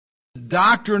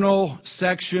Doctrinal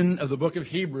section of the book of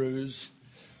Hebrews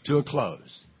to a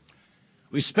close.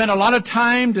 We spent a lot of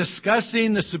time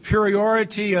discussing the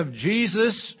superiority of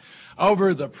Jesus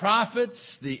over the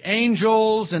prophets, the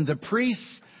angels, and the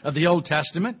priests of the Old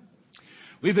Testament.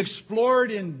 We've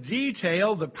explored in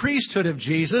detail the priesthood of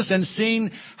Jesus and seen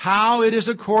how it is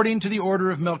according to the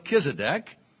order of Melchizedek.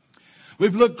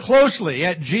 We've looked closely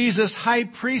at Jesus' high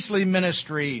priestly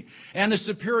ministry and the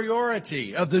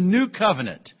superiority of the new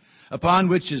covenant upon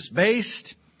which is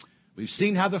based. We've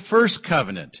seen how the first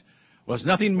covenant was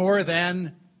nothing more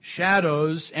than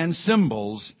shadows and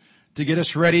symbols to get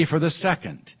us ready for the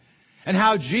second, and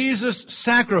how Jesus'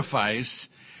 sacrifice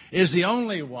is the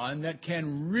only one that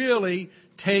can really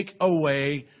take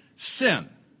away sin.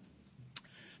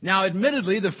 Now,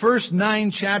 admittedly, the first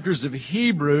 9 chapters of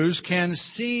Hebrews can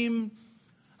seem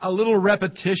a little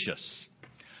repetitious.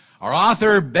 Our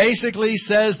author basically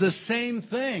says the same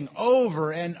thing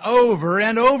over and over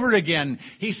and over again.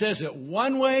 He says it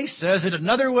one way, says it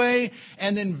another way,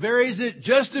 and then varies it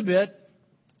just a bit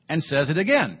and says it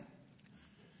again.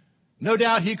 No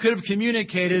doubt he could have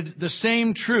communicated the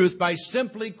same truth by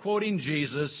simply quoting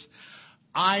Jesus,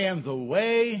 "I am the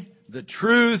way, the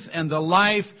truth, and the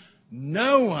life.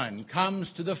 No one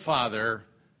comes to the Father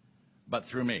but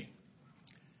through me."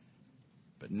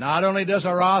 But not only does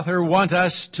our author want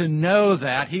us to know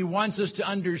that, he wants us to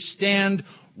understand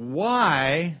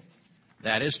why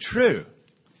that is true.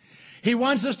 He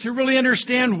wants us to really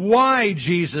understand why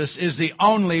Jesus is the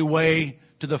only way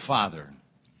to the Father.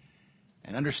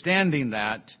 And understanding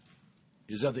that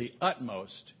is of the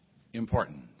utmost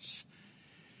importance.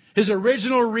 His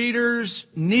original readers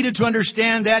needed to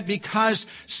understand that because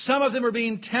some of them were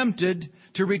being tempted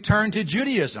to return to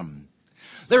Judaism.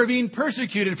 They were being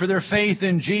persecuted for their faith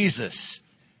in Jesus.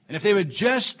 And if they would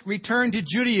just return to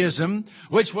Judaism,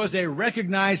 which was a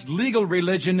recognized legal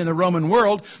religion in the Roman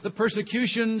world, the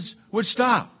persecutions would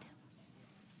stop.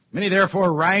 Many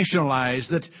therefore rationalized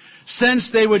that since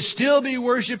they would still be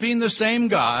worshiping the same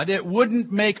God, it wouldn't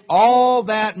make all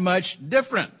that much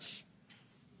difference.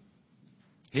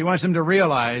 He wants them to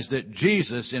realize that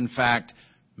Jesus, in fact,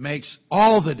 makes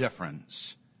all the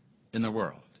difference in the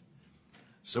world.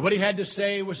 So what he had to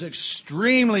say was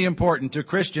extremely important to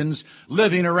Christians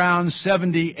living around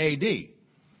 70 AD.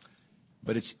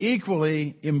 But it's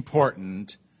equally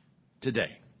important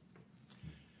today.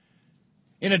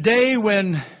 In a day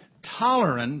when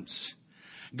tolerance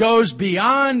goes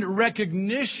beyond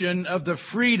recognition of the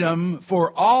freedom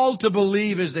for all to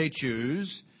believe as they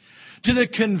choose, to the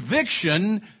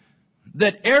conviction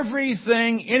that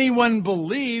everything anyone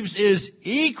believes is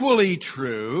equally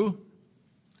true,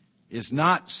 is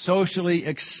not socially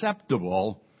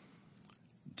acceptable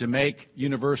to make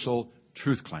universal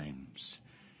truth claims.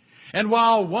 And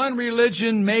while one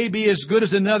religion may be as good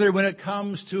as another when it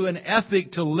comes to an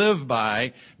ethic to live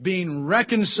by, being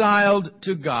reconciled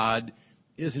to God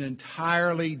is an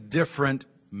entirely different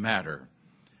matter.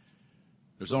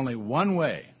 There's only one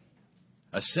way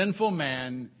a sinful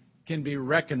man can be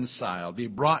reconciled, be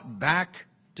brought back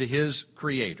to his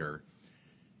Creator,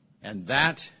 and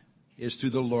that is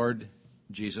through the Lord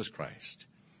Jesus Christ.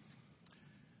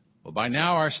 Well, by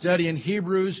now our study in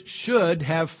Hebrews should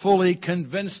have fully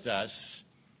convinced us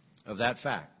of that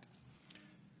fact.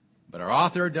 But our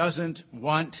author doesn't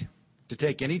want to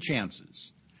take any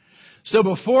chances. So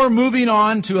before moving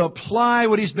on to apply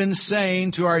what he's been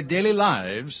saying to our daily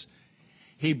lives,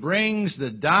 he brings the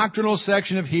doctrinal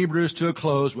section of Hebrews to a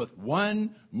close with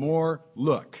one more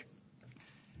look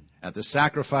at the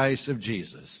sacrifice of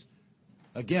Jesus.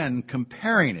 Again,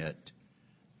 comparing it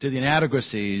to the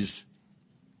inadequacies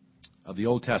of the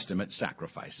Old Testament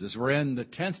sacrifices. We're in the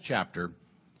 10th chapter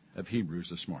of Hebrews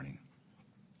this morning.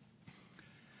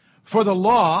 For the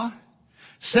law,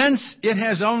 since it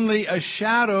has only a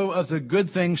shadow of the good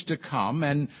things to come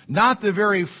and not the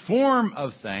very form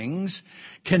of things,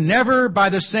 can never by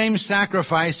the same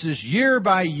sacrifices year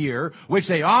by year, which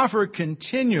they offer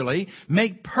continually,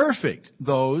 make perfect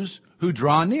those who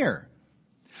draw near.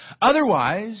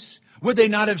 Otherwise, would they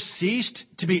not have ceased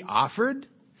to be offered?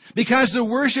 Because the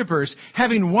worshipers,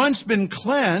 having once been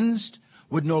cleansed,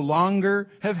 would no longer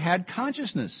have had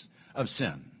consciousness of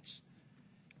sins.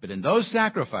 But in those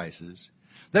sacrifices,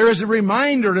 there is a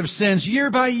reminder of sins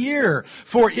year by year,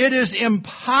 for it is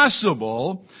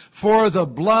impossible for the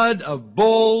blood of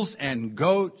bulls and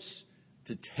goats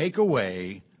to take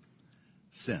away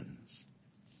sins.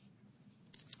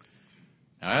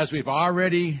 Now, as we've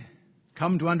already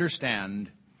come to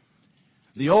understand,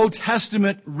 the Old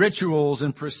Testament rituals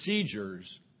and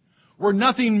procedures were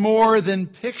nothing more than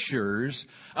pictures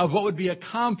of what would be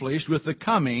accomplished with the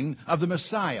coming of the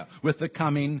Messiah, with the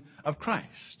coming of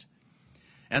Christ.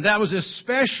 And that was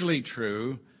especially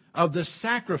true of the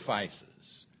sacrifices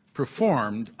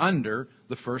performed under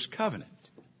the first covenant.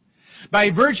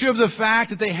 By virtue of the fact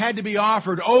that they had to be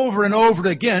offered over and over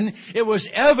again, it was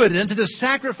evident that the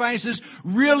sacrifices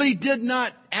really did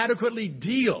not adequately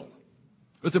deal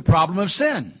with the problem of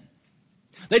sin.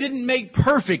 They didn't make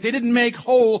perfect, they didn't make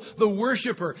whole the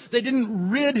worshiper. They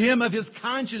didn't rid him of his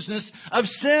consciousness of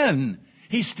sin.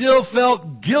 He still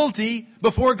felt guilty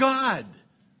before God.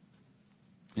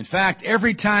 In fact,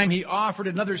 every time he offered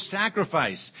another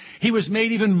sacrifice, he was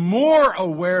made even more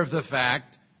aware of the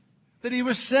fact that he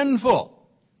was sinful.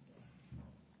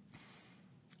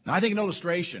 Now, I think an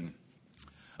illustration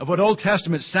of what Old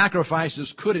Testament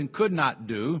sacrifices could and could not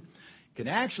do can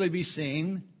actually be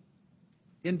seen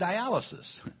in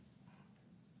dialysis.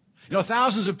 You know,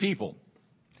 thousands of people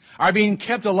are being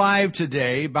kept alive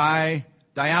today by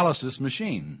dialysis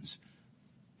machines.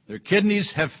 Their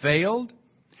kidneys have failed,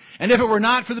 and if it were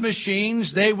not for the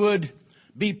machines, they would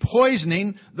be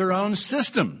poisoning their own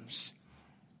systems.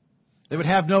 They would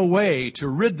have no way to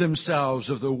rid themselves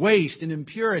of the waste and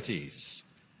impurities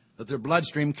that their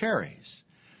bloodstream carries.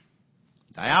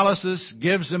 Dialysis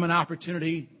gives them an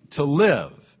opportunity to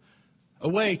live, a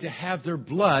way to have their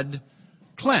blood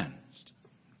cleansed.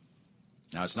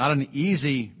 Now, it's not an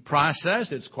easy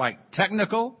process. It's quite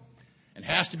technical and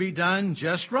has to be done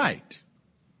just right.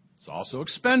 It's also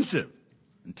expensive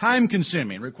and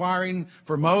time-consuming, requiring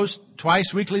for most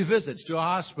twice-weekly visits to a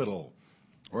hospital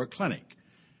or a clinic.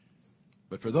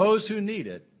 But for those who need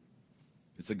it,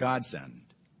 it's a godsend.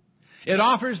 It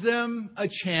offers them a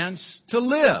chance to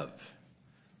live.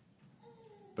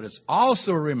 But it's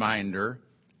also a reminder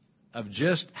of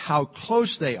just how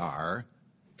close they are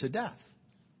to death.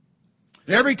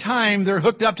 Every time they're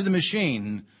hooked up to the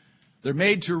machine, they're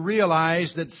made to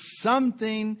realize that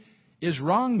something is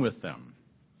wrong with them.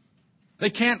 They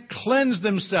can't cleanse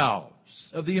themselves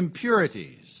of the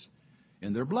impurities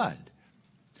in their blood.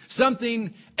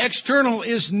 Something external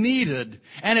is needed,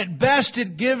 and at best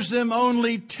it gives them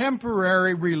only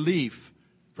temporary relief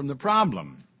from the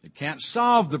problem. It can't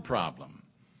solve the problem,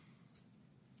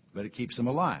 but it keeps them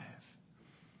alive.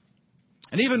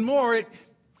 And even more, it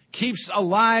keeps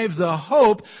alive the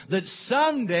hope that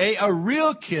someday a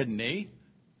real kidney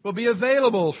will be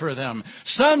available for them.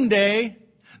 Someday,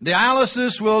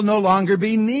 dialysis will no longer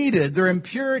be needed. Their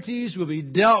impurities will be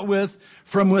dealt with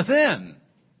from within,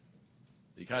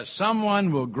 because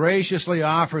someone will graciously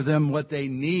offer them what they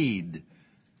need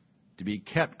to be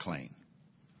kept clean.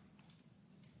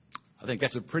 I think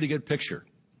that's a pretty good picture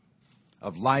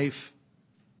of life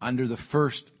under the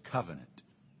first covenant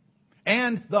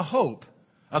and the hope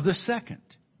of the second.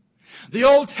 The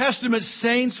Old Testament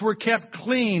saints were kept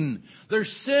clean. Their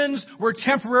sins were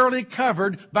temporarily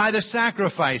covered by the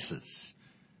sacrifices.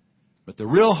 But the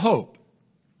real hope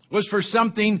was for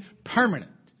something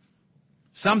permanent,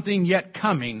 something yet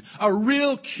coming, a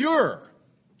real cure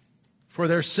for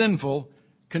their sinful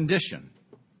condition.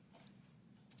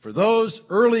 For those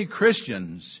early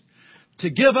Christians, to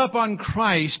give up on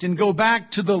Christ and go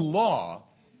back to the law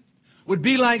would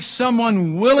be like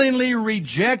someone willingly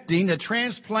rejecting a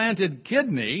transplanted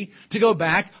kidney to go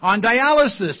back on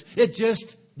dialysis. It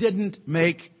just didn't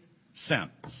make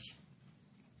sense.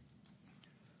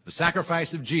 The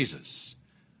sacrifice of Jesus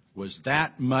was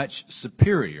that much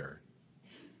superior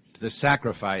to the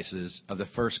sacrifices of the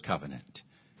first covenant.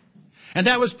 And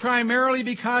that was primarily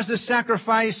because the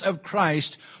sacrifice of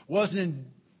Christ was an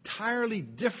entirely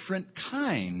different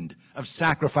kind of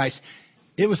sacrifice.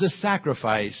 It was a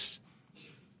sacrifice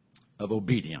of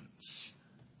obedience.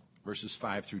 Verses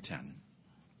 5 through 10.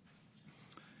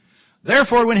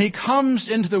 Therefore, when he comes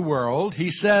into the world, he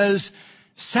says,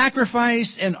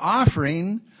 sacrifice and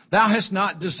offering thou hast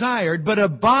not desired, but a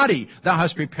body thou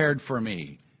hast prepared for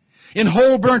me. In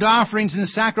whole burnt offerings and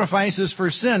sacrifices for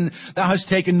sin thou hast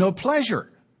taken no pleasure.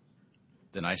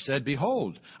 Then I said,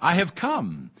 behold, I have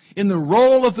come. In the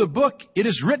roll of the book it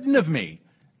is written of me,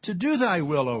 to do thy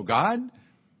will, O God.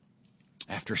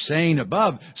 After saying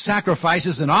above,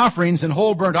 sacrifices and offerings and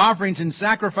whole burnt offerings and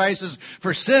sacrifices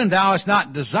for sin thou hast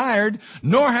not desired,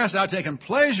 nor hast thou taken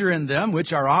pleasure in them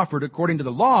which are offered according to the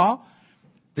law,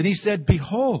 then he said,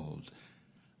 behold,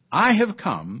 I have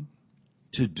come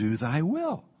to do thy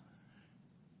will.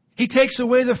 He takes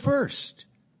away the first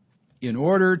in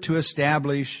order to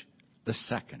establish the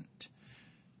second.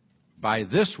 By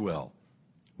this will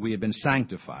we have been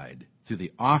sanctified through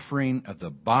the offering of the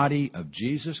body of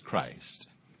Jesus Christ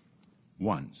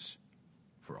once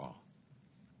for all.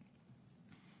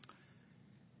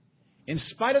 In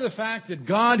spite of the fact that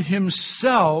God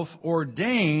Himself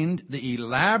ordained the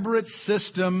elaborate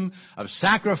system of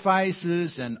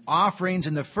sacrifices and offerings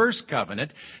in the first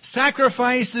covenant,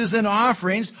 sacrifices and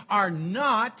offerings are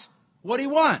not what He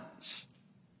wants.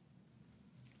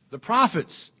 The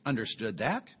prophets understood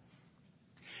that.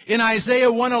 In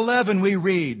Isaiah 1:11 we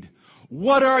read,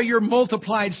 "What are your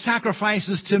multiplied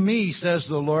sacrifices to me, says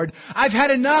the Lord? I've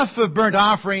had enough of burnt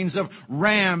offerings of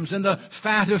rams and the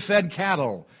fat of fed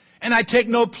cattle. And I take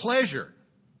no pleasure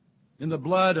in the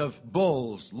blood of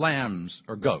bulls, lambs,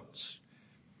 or goats."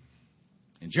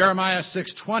 In Jeremiah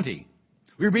 6:20,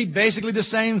 we read basically the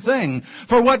same thing.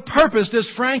 "For what purpose does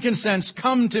frankincense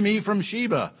come to me from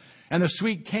Sheba, and the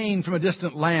sweet cane from a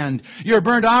distant land? Your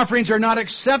burnt offerings are not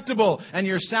acceptable, and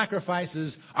your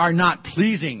sacrifices are not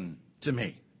pleasing to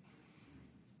me."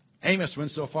 Amos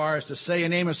went so far as to say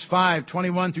in Amos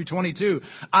 5:21 through 22,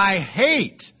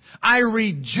 I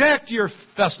reject your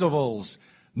festivals,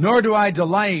 nor do I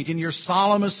delight in your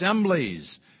solemn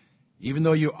assemblies. Even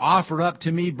though you offer up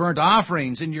to me burnt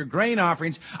offerings and your grain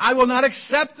offerings, I will not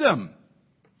accept them.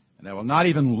 And I will not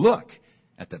even look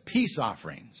at the peace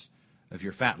offerings of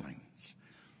your fatlings.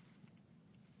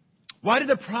 Why did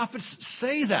the prophets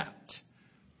say that?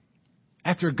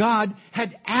 After God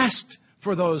had asked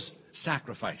for those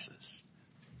sacrifices.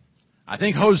 I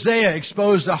think Hosea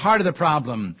exposed the heart of the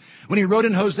problem when he wrote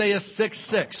in Hosea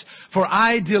 6:6, "For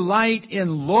I delight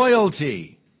in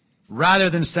loyalty rather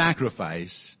than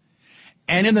sacrifice,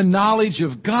 and in the knowledge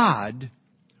of God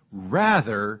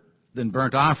rather than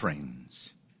burnt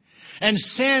offerings." And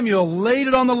Samuel laid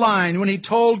it on the line when he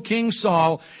told King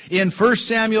Saul in 1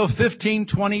 Samuel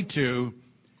 15:22,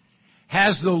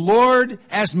 "Has the Lord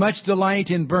as much delight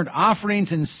in burnt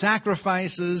offerings and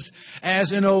sacrifices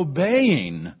as in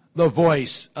obeying the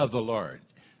voice of the Lord?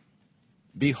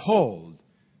 Behold,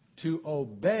 to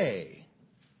obey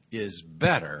is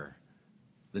better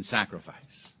than sacrifice."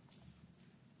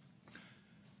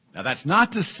 Now that's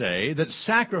not to say that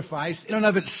sacrifice in and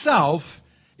of itself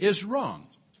is wrong.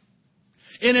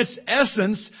 In its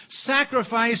essence,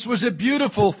 sacrifice was a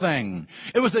beautiful thing.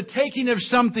 It was the taking of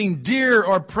something dear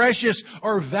or precious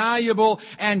or valuable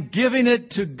and giving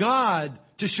it to God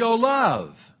to show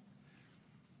love.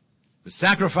 But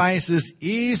sacrifices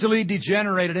easily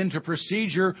degenerated into a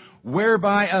procedure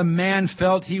whereby a man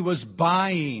felt he was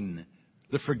buying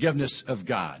the forgiveness of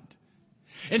God.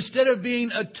 Instead of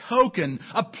being a token,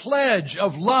 a pledge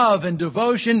of love and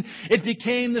devotion, it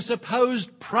became the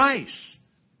supposed price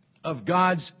of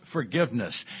God's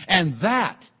forgiveness. And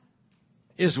that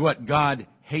is what God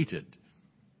hated.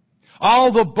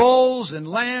 All the bulls and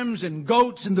lambs and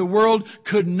goats in the world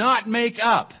could not make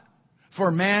up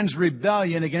for man's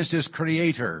rebellion against his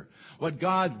Creator. What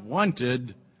God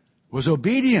wanted was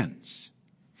obedience.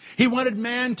 He wanted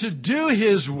man to do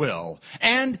His will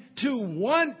and to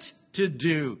want to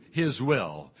do His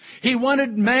will. He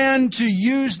wanted man to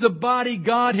use the body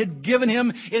God had given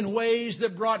him in ways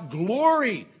that brought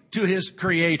glory to His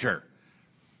Creator.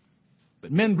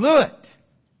 But men blew it.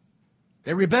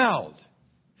 They rebelled.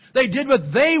 They did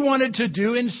what they wanted to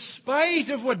do in spite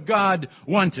of what God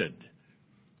wanted.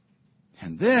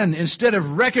 And then, instead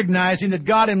of recognizing that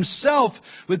God Himself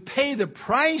would pay the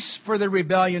price for the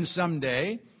rebellion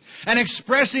someday, and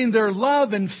expressing their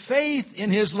love and faith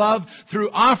in His love through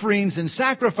offerings and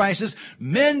sacrifices,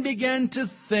 men began to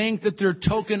think that their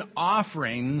token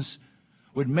offerings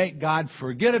would make God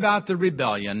forget about the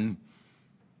rebellion,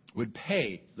 would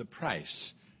pay the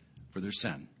price for their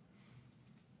sin.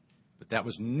 But that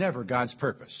was never God's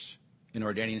purpose in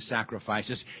ordaining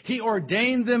sacrifices. He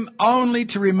ordained them only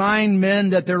to remind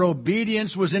men that their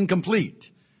obedience was incomplete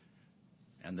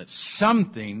and that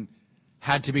something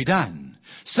had to be done.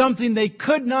 Something they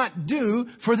could not do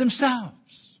for themselves.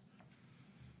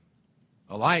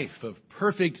 A life of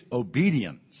perfect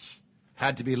obedience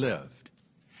had to be lived.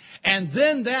 And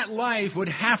then that life would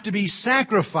have to be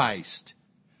sacrificed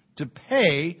to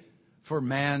pay for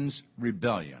man's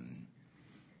rebellion.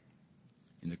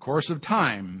 In the course of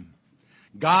time,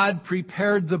 God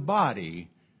prepared the body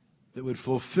that would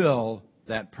fulfill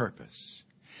that purpose.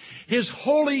 His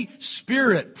Holy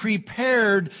Spirit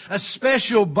prepared a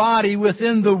special body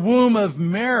within the womb of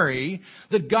Mary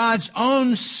that God's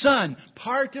own Son,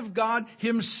 part of God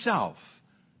Himself,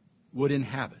 would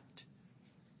inhabit.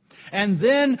 And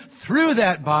then, through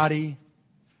that body,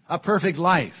 a perfect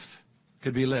life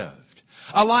could be lived.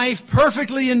 A life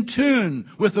perfectly in tune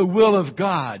with the will of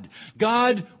God.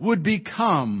 God would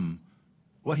become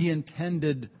what He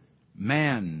intended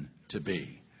man to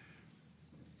be.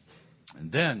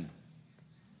 And then,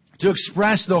 to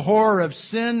express the horror of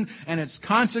sin and its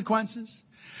consequences,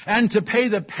 And to pay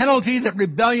the penalty that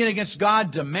rebellion against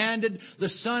God demanded, the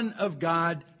Son of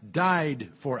God died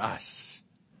for us.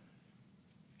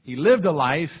 He lived a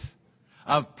life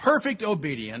of perfect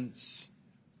obedience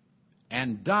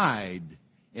and died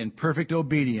in perfect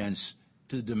obedience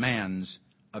to the demands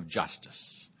of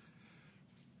justice.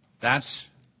 That's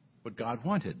what God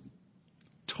wanted.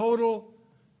 Total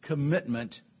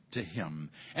commitment to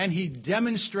Him. And He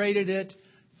demonstrated it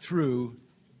through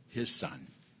His Son.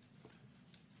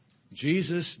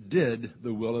 Jesus did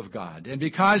the will of God. And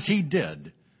because He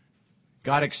did,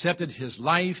 God accepted His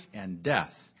life and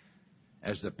death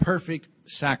as the perfect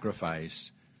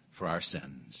sacrifice for our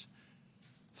sins.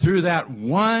 Through that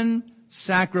one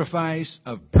sacrifice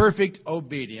of perfect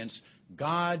obedience,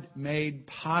 God made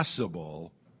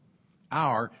possible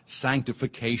our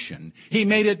sanctification. He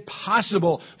made it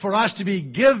possible for us to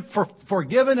be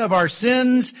forgiven of our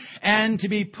sins and to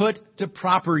be put to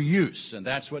proper use. And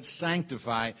that's what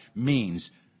sanctify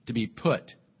means, to be put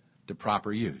to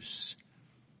proper use.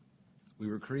 We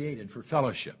were created for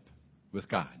fellowship with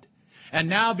God. And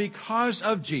now, because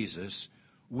of Jesus,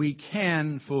 we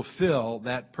can fulfill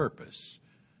that purpose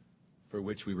for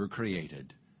which we were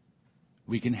created.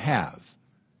 We can have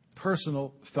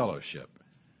personal fellowship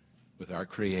with our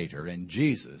Creator, and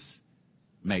Jesus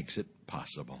makes it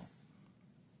possible.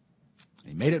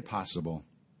 He made it possible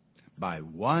by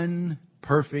one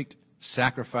perfect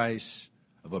sacrifice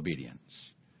of obedience.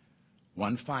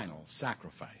 One final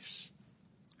sacrifice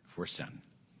for sin.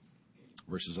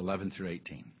 Verses 11 through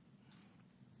 18.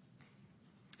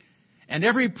 And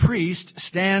every priest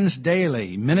stands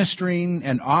daily, ministering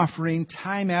and offering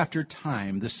time after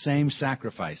time the same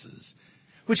sacrifices,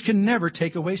 which can never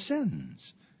take away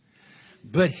sins.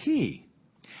 But He,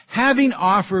 having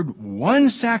offered one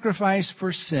sacrifice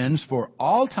for sins for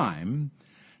all time,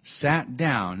 sat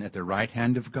down at the right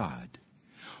hand of God,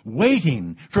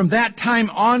 waiting from that time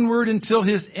onward until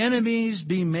His enemies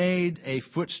be made a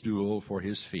footstool for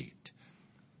His feet.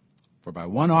 For by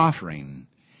one offering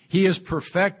He has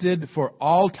perfected for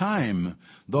all time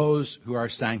those who are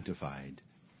sanctified.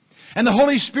 And the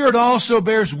Holy Spirit also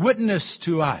bears witness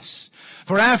to us.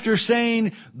 For after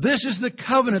saying, "This is the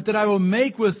covenant that I will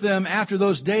make with them after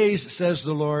those days, says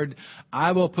the Lord,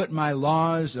 I will put my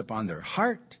laws upon their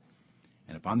heart,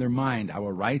 and upon their mind I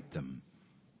will write them."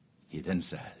 He then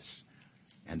says,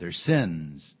 "And their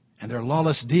sins and their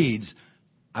lawless deeds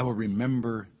I will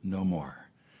remember no more."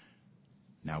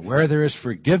 Now where there is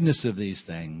forgiveness of these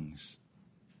things,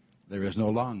 there is no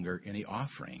longer any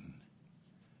offering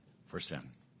for sin.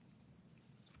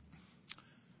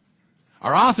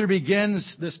 Our author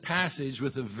begins this passage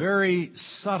with a very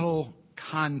subtle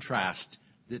contrast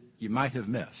that you might have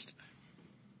missed.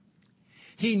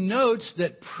 He notes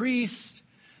that priests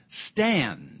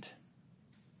stand,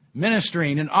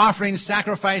 ministering and offering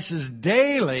sacrifices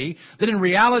daily that in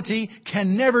reality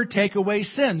can never take away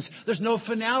sins. There's no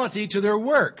finality to their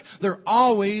work. They're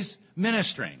always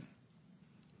ministering.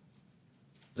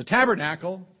 The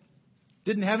tabernacle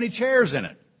didn't have any chairs in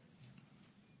it.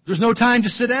 There's no time to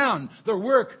sit down. Their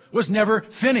work was never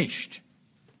finished.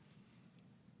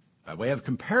 By way of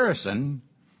comparison,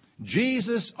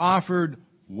 Jesus offered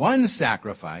one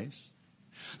sacrifice,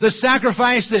 the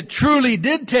sacrifice that truly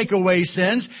did take away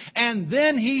sins, and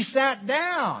then He sat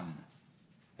down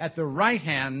at the right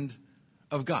hand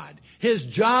of God. His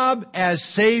job as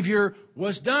Savior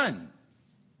was done.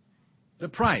 The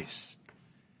price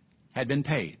had been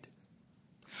paid.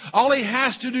 All He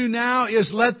has to do now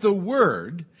is let the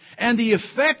Word and the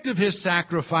effect of His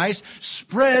sacrifice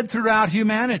spread throughout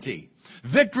humanity.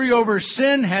 Victory over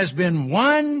sin has been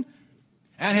won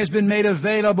and has been made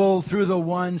available through the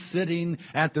one sitting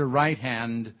at the right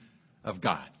hand of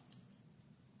God.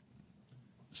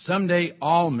 Someday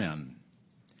all men,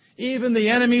 even the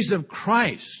enemies of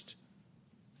Christ,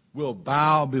 will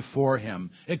bow before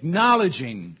Him,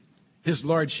 acknowledging His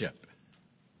lordship.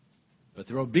 But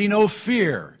there will be no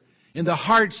fear in the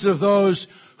hearts of those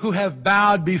who have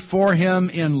bowed before Him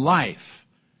in life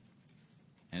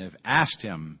and have asked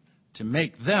Him to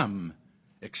make them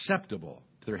acceptable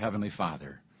to their Heavenly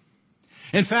Father.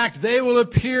 In fact, they will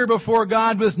appear before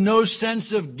God with no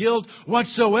sense of guilt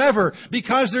whatsoever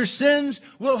because their sins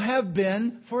will have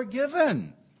been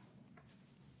forgiven.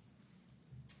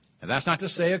 And that's not to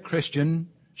say a Christian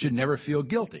should never feel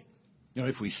guilty.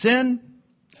 If we sin,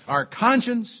 our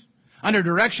conscience, under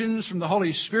directions from the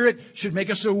Holy Spirit, should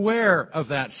make us aware of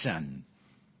that sin.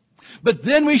 But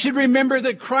then we should remember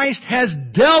that Christ has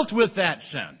dealt with that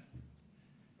sin.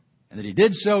 And that He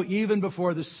did so even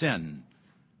before the sin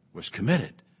was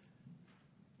committed.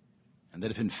 And that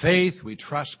if in faith we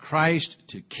trust Christ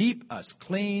to keep us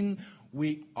clean,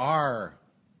 we are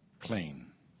clean.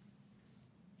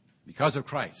 Because of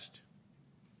Christ.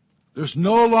 There's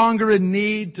no longer a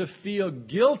need to feel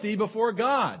guilty before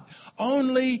God.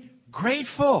 Only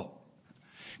grateful.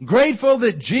 Grateful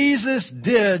that Jesus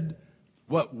did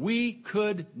what we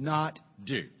could not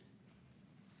do.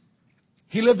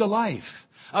 He lived a life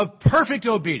of perfect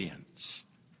obedience.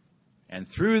 And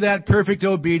through that perfect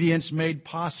obedience made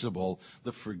possible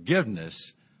the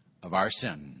forgiveness of our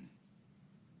sin.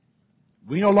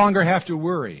 We no longer have to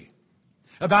worry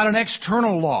about an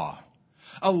external law.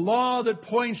 A law that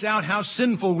points out how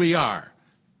sinful we are.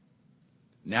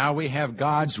 Now we have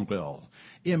God's will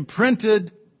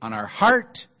imprinted on our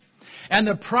heart, and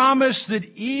the promise that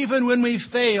even when we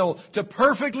fail to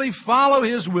perfectly follow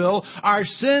His will, our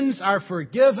sins are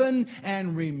forgiven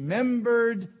and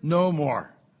remembered no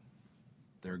more.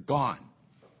 They're gone.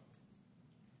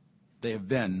 They have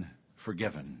been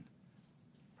forgiven.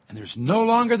 And there's no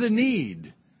longer the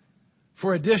need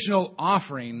for additional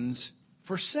offerings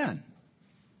for sin.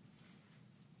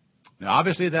 Now,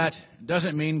 obviously, that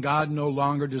doesn't mean God no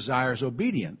longer desires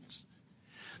obedience.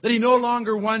 That He no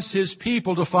longer wants His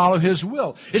people to follow His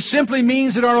will. It simply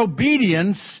means that our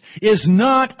obedience is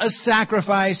not a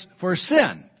sacrifice for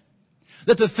sin.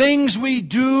 That the things we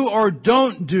do or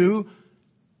don't do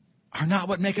are not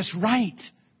what make us right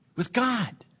with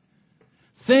God.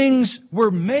 Things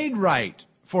were made right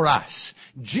for us.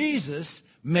 Jesus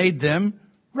made them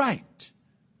right.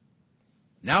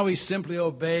 Now we simply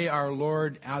obey our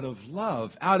Lord out of love,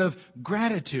 out of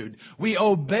gratitude. We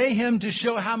obey Him to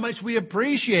show how much we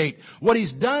appreciate what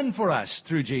He's done for us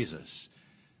through Jesus.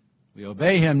 We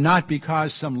obey Him not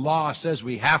because some law says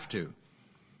we have to,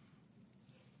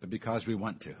 but because we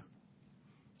want to.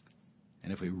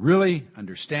 And if we really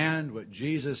understand what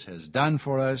Jesus has done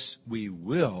for us, we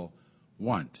will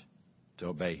want to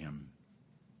obey Him.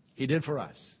 He did for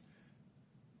us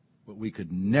what we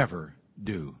could never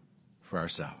do for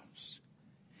ourselves.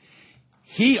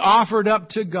 He offered up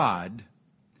to God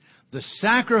the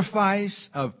sacrifice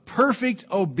of perfect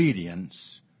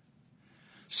obedience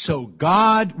so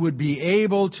God would be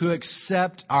able to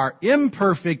accept our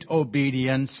imperfect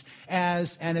obedience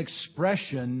as an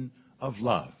expression of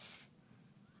love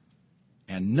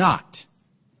and not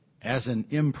as an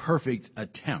imperfect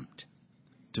attempt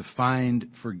to find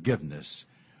forgiveness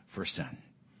for sin.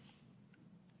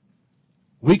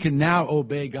 We can now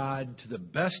obey God to the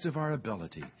best of our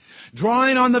ability,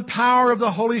 drawing on the power of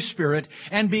the Holy Spirit,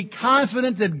 and be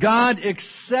confident that God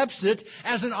accepts it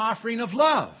as an offering of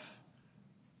love.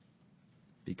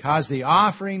 Because the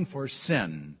offering for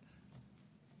sin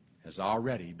has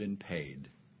already been paid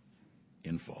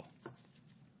in full.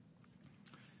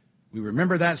 We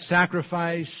remember that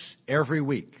sacrifice every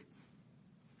week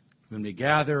when we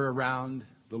gather around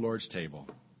the Lord's table.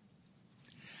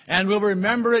 And we'll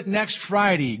remember it next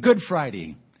Friday, Good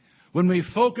Friday, when we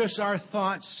focus our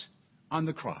thoughts on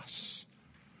the cross.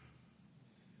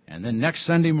 And then next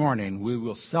Sunday morning, we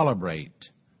will celebrate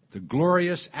the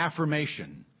glorious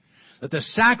affirmation that the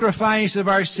sacrifice of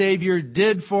our Savior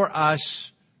did for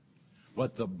us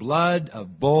what the blood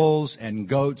of bulls and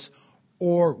goats,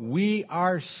 or we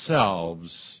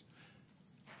ourselves,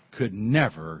 could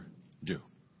never do.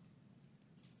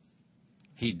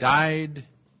 He died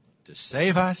to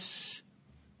save us,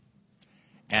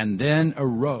 and then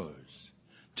arose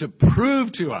to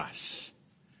prove to us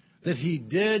that He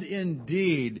did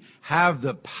indeed have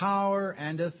the power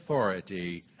and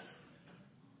authority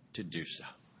to do so.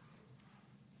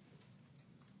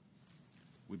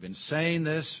 We've been saying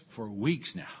this for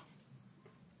weeks now.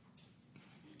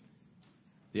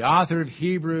 The author of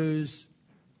Hebrews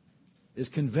is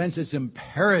convinced it's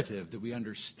imperative that we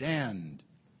understand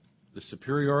the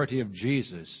superiority of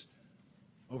Jesus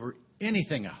over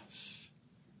anything else.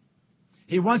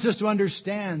 He wants us to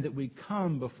understand that we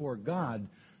come before God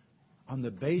on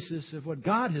the basis of what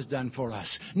God has done for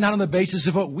us, not on the basis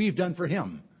of what we've done for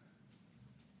Him.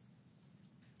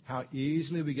 How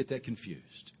easily we get that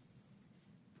confused.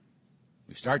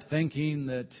 We start thinking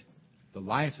that the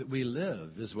life that we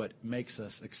live is what makes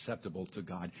us acceptable to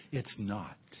God. It's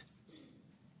not.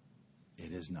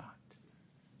 It is not.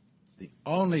 The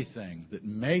only thing that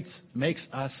makes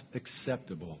us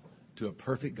acceptable to a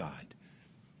perfect God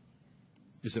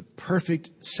is a perfect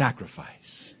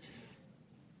sacrifice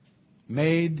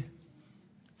made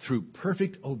through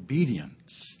perfect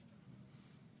obedience.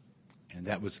 And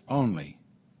that was only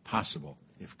possible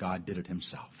if God did it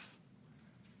Himself.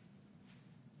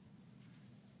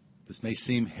 This may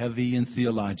seem heavy and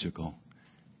theological,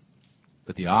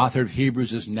 but the author of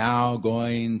Hebrews is now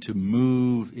going to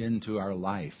move into our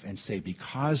life and say,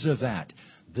 because of that,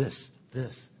 this,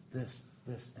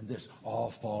 and this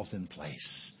all falls in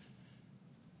place.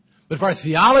 But if our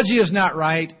theology is not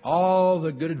right, all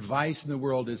the good advice in the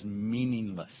world is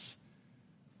meaningless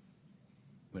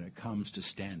when it comes to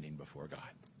standing before God.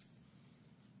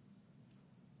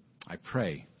 I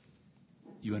pray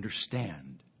you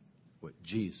understand what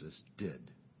Jesus did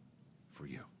for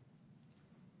you.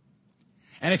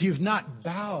 And if you've not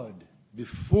bowed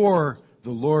before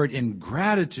the Lord in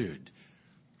gratitude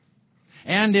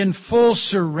and in full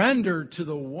surrender to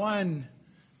the one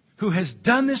who has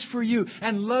done this for you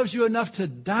and loves you enough to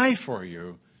die for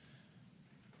you,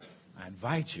 I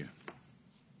invite you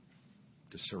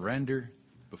to surrender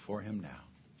before Him now.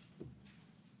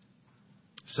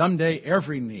 Someday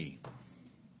every knee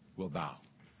will bow.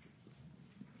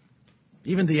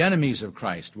 Even the enemies of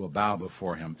Christ will bow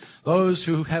before Him. Those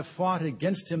who have fought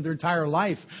against Him their entire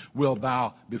life will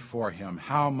bow before Him.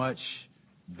 How much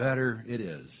better it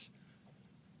is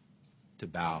to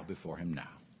bow before Him now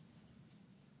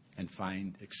and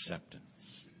find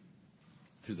acceptance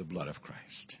through the blood of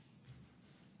Christ.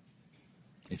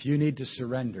 If you need to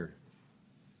surrender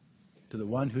to the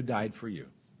one who died for you,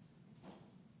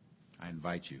 I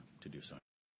invite you to do so.